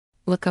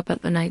Look up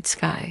at the night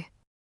sky.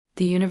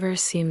 The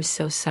universe seems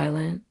so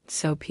silent,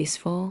 so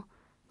peaceful,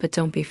 but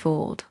don't be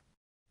fooled.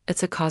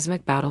 It's a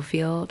cosmic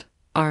battlefield,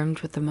 armed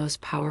with the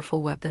most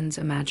powerful weapons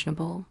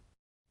imaginable.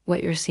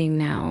 What you're seeing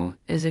now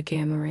is a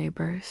gamma ray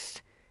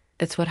burst.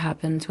 It's what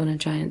happens when a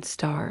giant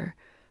star,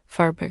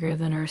 far bigger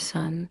than our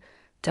sun,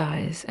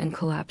 dies and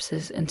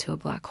collapses into a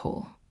black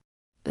hole.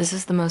 This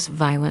is the most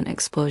violent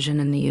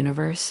explosion in the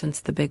universe since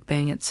the Big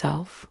Bang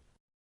itself.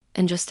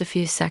 In just a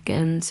few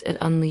seconds, it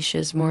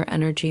unleashes more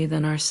energy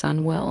than our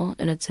sun will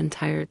in its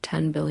entire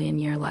 10 billion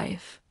year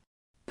life.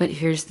 But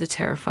here's the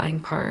terrifying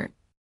part.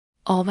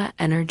 All that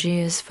energy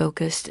is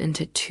focused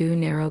into two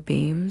narrow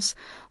beams,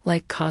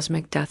 like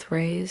cosmic death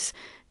rays,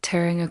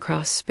 tearing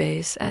across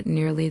space at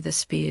nearly the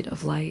speed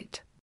of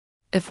light.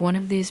 If one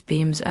of these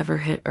beams ever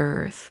hit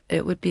Earth,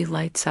 it would be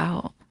lights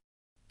out.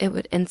 It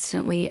would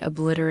instantly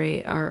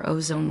obliterate our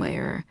ozone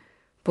layer,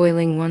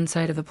 boiling one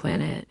side of the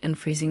planet and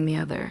freezing the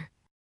other.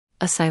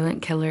 A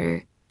silent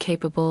killer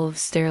capable of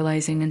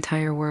sterilizing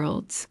entire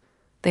worlds.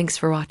 Thanks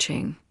for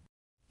watching.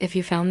 If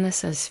you found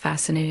this as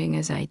fascinating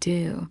as I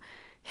do,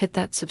 hit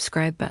that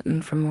subscribe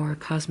button for more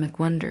cosmic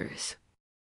wonders.